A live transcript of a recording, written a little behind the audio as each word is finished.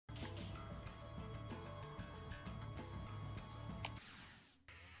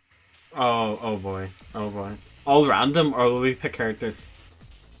Oh, oh boy. Oh boy. All random, or will we pick characters?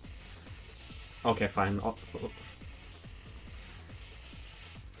 Okay, fine.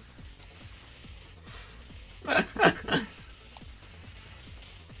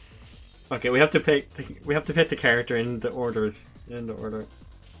 Okay, we have to pick. We have to pick the character in the orders. In the order.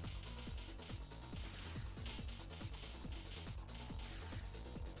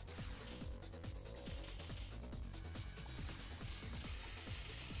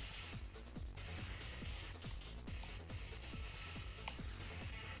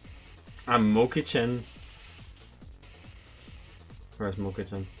 I'm Moki-chan. Where's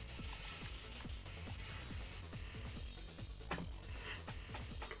Moki-chan?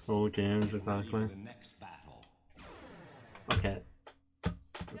 Cool games, exactly. Okay. Go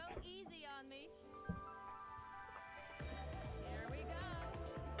easy on me. Here we go.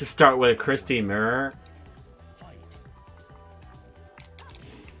 To start with Christy Mirror.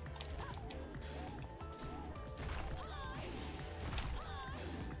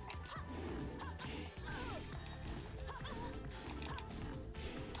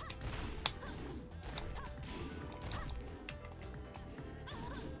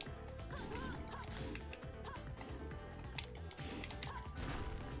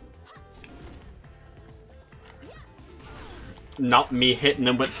 Not me hitting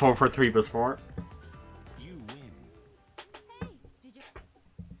them with 4 for 3 plus 4. You win. Hey, did you?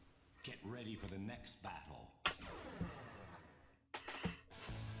 Get ready for the next battle.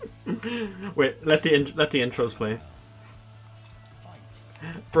 Wait, let the intros play.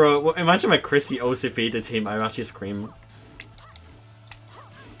 Bro, imagine my Christy OCP the team, I would actually scream.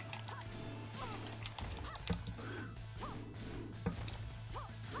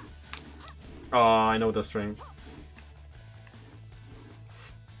 Oh, I know the string.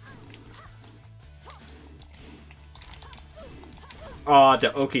 Oh, the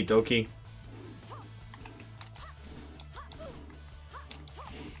okie dokie.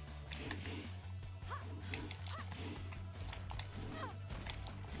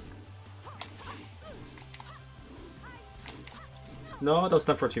 No, that's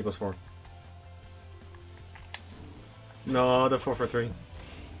not for 2 plus 4. No, the 4 for 3.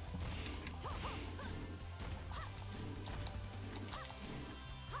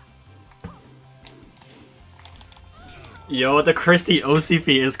 Yo, the Christy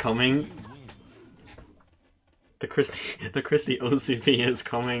OCP is coming. The Christy OCP is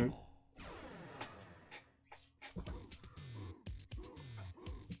coming.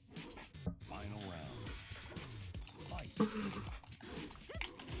 Final round. Fight.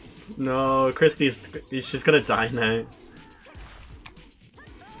 No, she's gonna die now.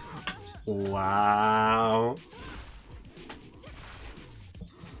 Wow.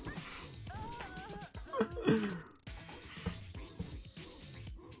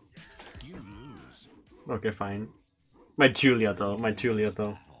 You lose. Okay, fine. My Julia though. Final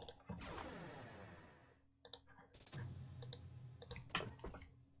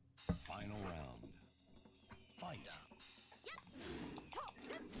round. Fight.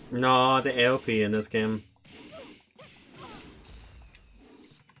 No, the AOP in this game.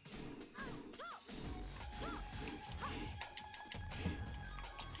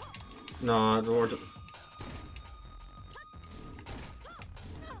 No,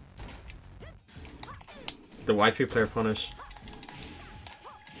 the waifu player punish.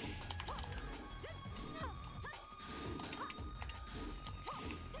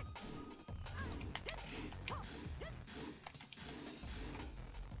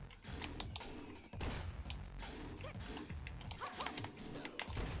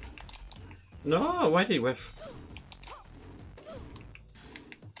 No, why did he whiff?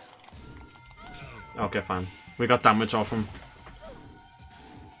 Okay, fine. We got damage off him.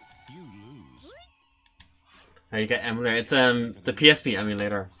 You lose. How you get emulator? It's the PSP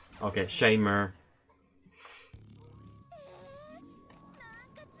emulator. Okay, Shamer.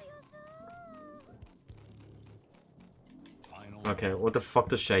 Final Okay, what the fuck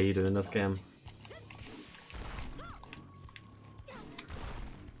does Shay do in this game?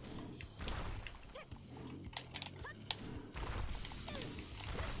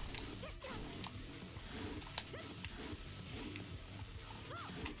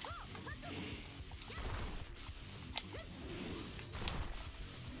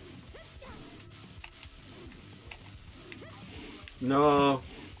 No.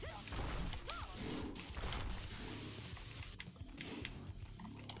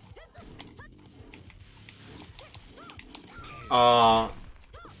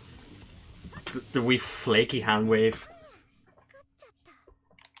 The wee flaky hand wave.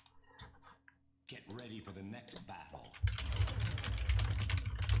 Get ready for the next battle.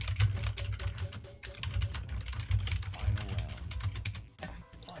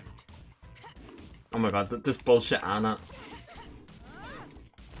 Oh my god, this bullshit Anna.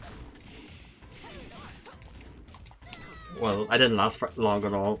 Well, I didn't last for long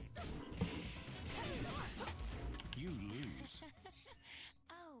at all. You lose.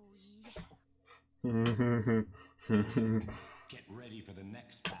 Oh, yeah. Get ready for the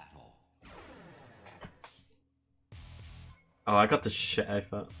next battle. Oh, I got the shit out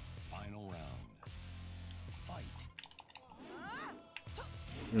of it. Final round. Fight.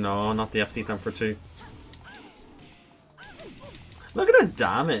 No, not the FC Temper 2. Look at the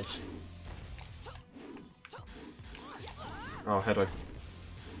damage! Oh, headwick.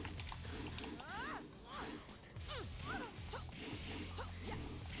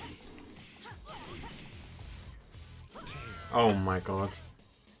 Oh my god.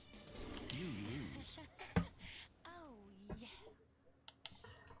 You lose. Oh, yeah.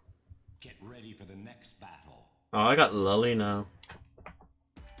 Get ready for the next battle. Oh, I got Lily now.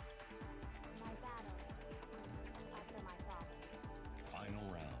 My battles after my father. Final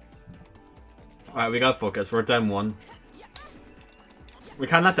round. Alright, we gotta focus. We're down 1. We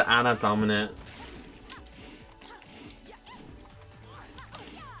can't let the Anna dominate.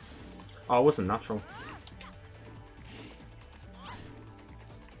 Oh, it wasn't natural.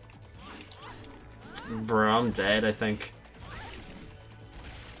 Bro, I'm dead, I think.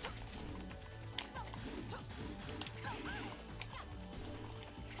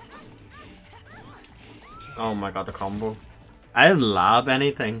 Oh my god, the combo. I didn't lab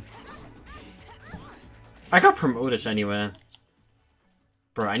anything. I got promoted anyway.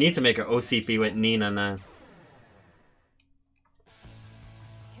 Bro, I need to make an OCP with Nina now.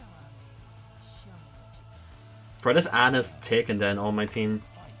 Bro, this Anna's taking down all my team.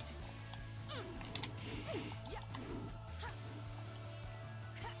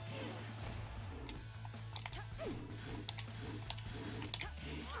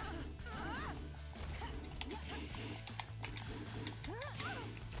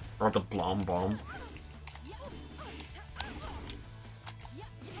 Or the Blom Bomb.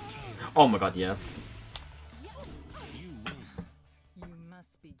 Oh my god, yes. You win. You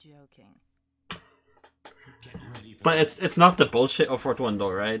must be joking. Get ready for But it's not the bullshit of Fort one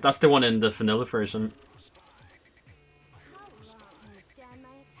though, right? That's the one in the vanilla version. How long can you stand my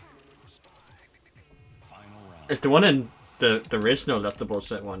attack? final round. It's the one in the original that's the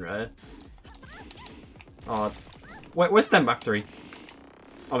bullshit one, right? Oh, where's them back 3?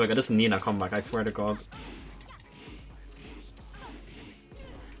 Oh my god, this is Nina comeback, I swear to god.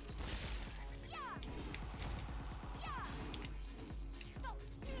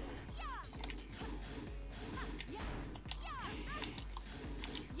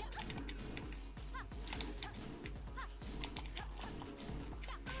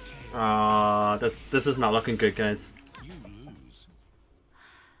 This is not looking good, guys. You lose.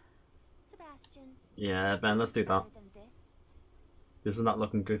 Sebastian. Yeah, Ben, let's do that. Better than this. This is not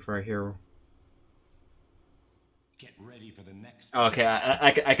looking good for a hero. Get ready for the next Okay,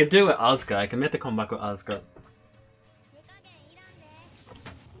 I can do it with Asuka. I can make the comeback with Asuka.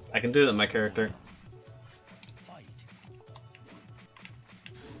 I can do it with my character. fight.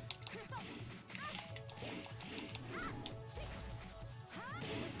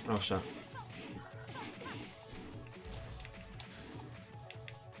 Oh shit.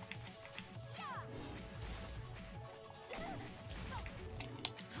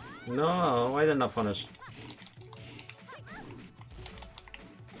 No, why didn't I punish?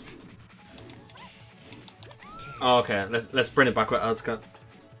 Oh, okay, let's bring it back with Asuka.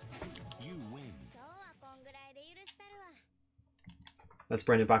 You win. 今日はこんぐらいで許したるわ。 Let's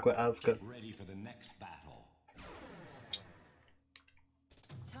bring it back with Asuka. Get ready for the next battle.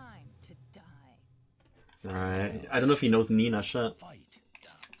 Time to die. Alright, I don't know if he knows Nina shit. Fight.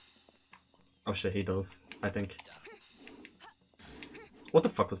 Oh shit, he does, I think. What the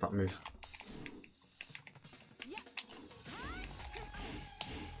fuck was that move?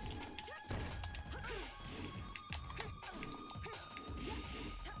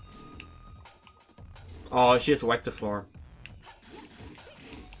 Oh, she just whacked the floor.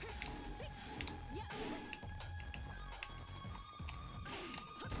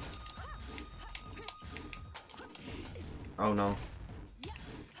 Oh no.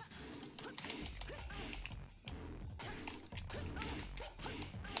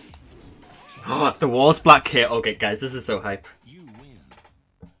 Oh, the wall's black kit. Okay, guys, this is so hype. You win.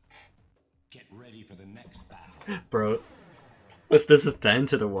 Get ready for the next battle. Bro, this is down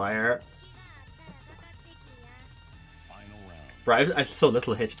to the wire. Final round. Bro, I have so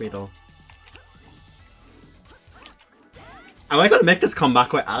little HP though. Am I gonna make this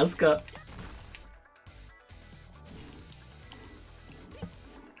comeback with Asuka?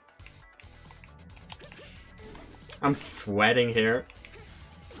 I'm sweating here.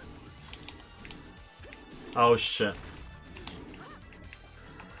 Oh shit.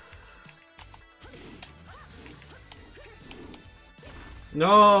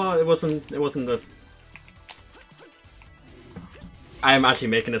 No, it wasn't this. I am actually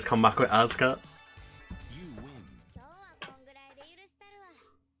making this comeback with Asuka. You win. 今日はこんぐらいで許したる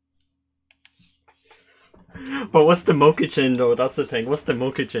わ。 But what's the Mokujin though? That's the thing. What's the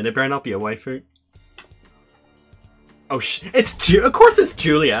Mokujin? It better not be a waifu. Oh it's of course it's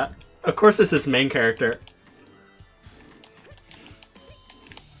Julia. Of course it's his main character.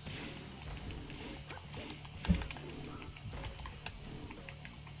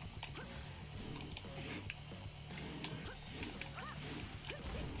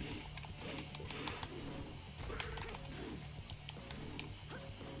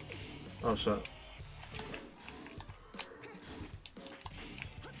 Oh shit.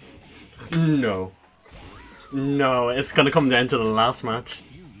 No. No, it's gonna come down to the last match.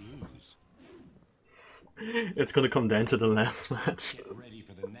 You lose. It's gonna come down to the last match. Get ready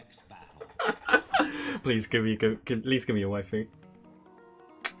for the next battle. Please please give me a waifu.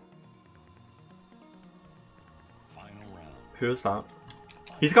 Final round. Who is that?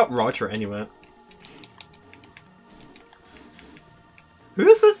 He's got Roger anyway. Who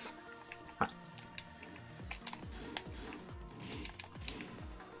is this?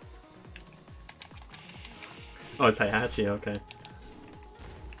 Oh, it's Heihachi, okay.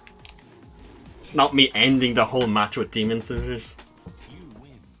 Not me ending the whole match with Demon Scissors. You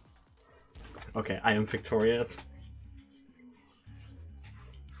win. Okay, I am victorious.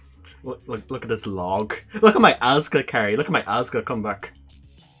 Look at this log. Look at my Asuka carry. Look at my Asuka comeback.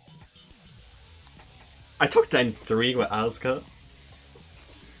 I took down 3 with Asuka.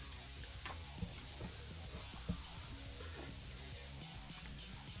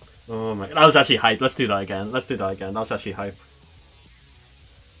 Oh my, that was actually hype. Let's do that again. Let's do that again. That was actually hype.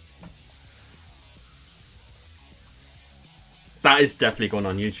 That is definitely going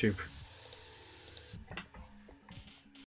on YouTube.